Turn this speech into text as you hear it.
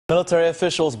Military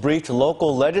officials briefed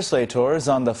local legislators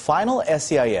on the final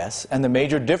SEIS and the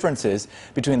major differences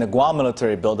between the Guam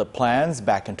military buildup plans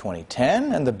back in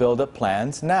 2010 and the buildup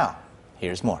plans now.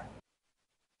 Here's more.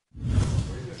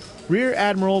 Rear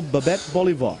Admiral Babette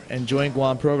Bolivar and Joint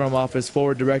Guam Program Office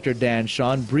Forward Director Dan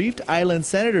Sean briefed island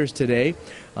senators today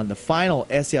on the final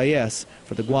SEIS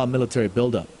for the Guam military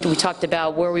buildup. We talked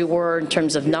about where we were in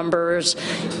terms of numbers,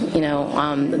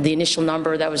 the initial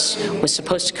number that was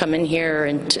supposed to come in here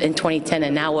in 2010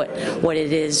 and now what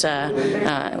it is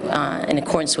in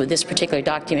accordance with this particular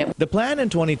document. The plan in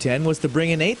 2010 was to bring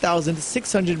in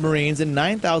 8,600 Marines and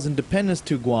 9,000 dependents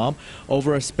to Guam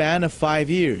over a span of 5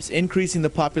 years, increasing the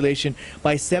population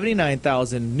by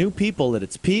 79,000 new people at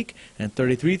its peak and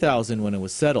 33,000 when it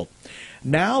was settled.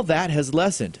 Now that has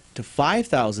lessened to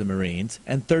 5,000 Marines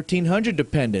and 1,300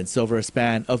 dependents over a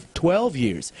span of 12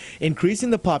 years,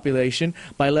 increasing the population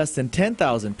by less than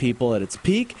 10,000 people at its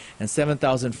peak and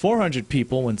 7,400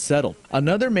 people when settled.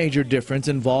 Another major difference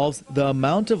involves the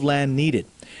amount of land needed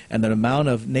and the amount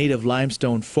of native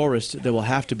limestone forest that will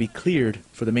have to be cleared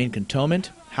for the main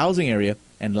cantonment, housing area,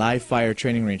 and live fire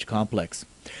training range complex.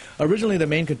 Originally, the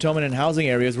main cantonment and housing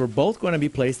areas were both going to be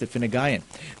placed at Finagayan.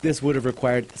 This would have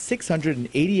required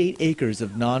 688 acres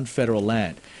of non-federal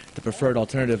land. The preferred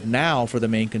alternative now for the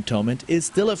main cantonment is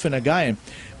still at Finagayan,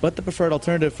 but the preferred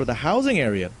alternative for the housing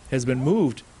area has been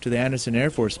moved to the Andersen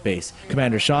Air Force Base.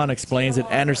 Commander Sean explains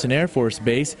that Andersen Air Force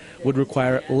Base would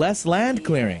require less land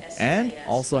clearing and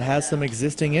also has some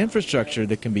existing infrastructure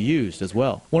that can be used as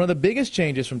well. One of the biggest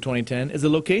changes from 2010 is the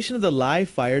location of the live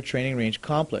fire training range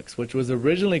complex, which was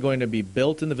originally going to be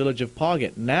built in the village of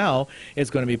Pauget. Now it's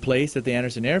going to be placed at the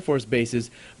Andersen Air Force Base's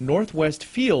northwest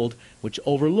field, which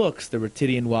overlooks the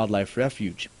Retidian Wildlife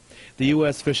Refuge. The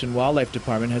U.S. Fish and Wildlife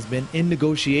Department has been in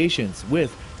negotiations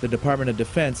with the Department of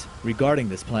Defense regarding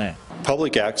this plan.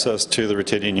 Public access to the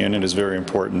Retidian unit is very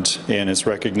important and is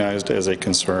recognized as a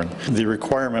concern. The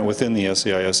requirement within the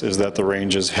SEIS is that the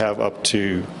ranges have up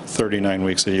to 39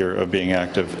 weeks a year of being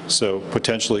active. So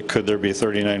potentially could there be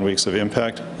 39 weeks of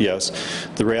impact? Yes.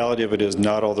 The reality of it is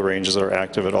not all the ranges are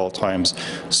active at all times.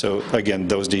 So again,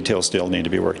 those details still need to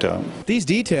be worked out. These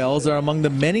details are among the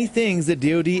many things that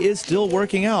DoD is still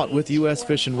working out with U.S.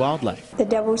 Fish and Wildlife. The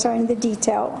devils are in the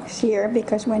details here,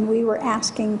 because when we were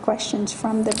asking questions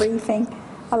from the briefing,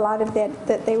 a lot of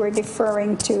that they were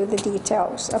deferring to the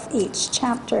details of each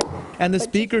chapter. And the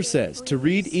speaker says to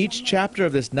read each chapter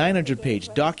of this 900-page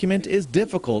document is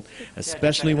difficult,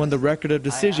 especially when the record of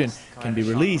decision can be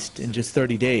released in just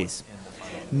 30 days.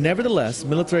 Nevertheless,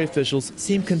 military officials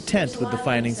seem content with the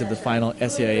findings of the final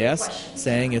SEIS,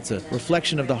 saying it's a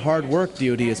reflection of the hard work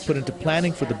DoD has put into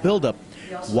planning for the buildup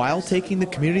while taking the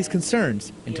community's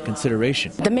concerns into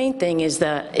consideration. The main thing is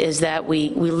that we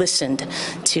listened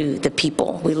to the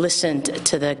people, we listened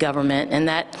to the government, and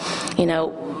that,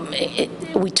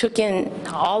 we took in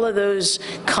all of those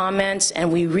comments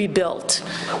and we rebuilt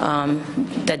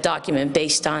that document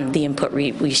based on the input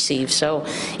we received. So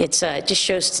it just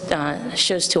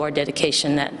shows to our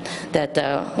dedication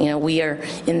that we are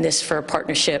in this for a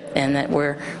partnership and that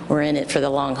we're in it for the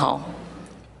long haul.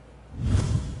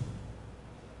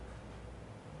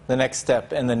 The next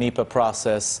step in the NEPA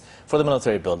process for the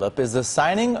military buildup is the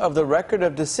signing of the record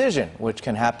of decision, which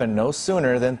can happen no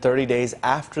sooner than 30 days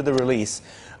after the release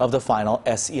of the final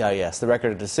SEIS. The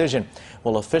record of decision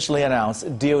will officially announce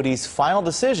DoD's final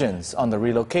decisions on the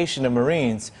relocation of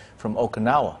Marines from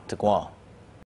Okinawa to Guam.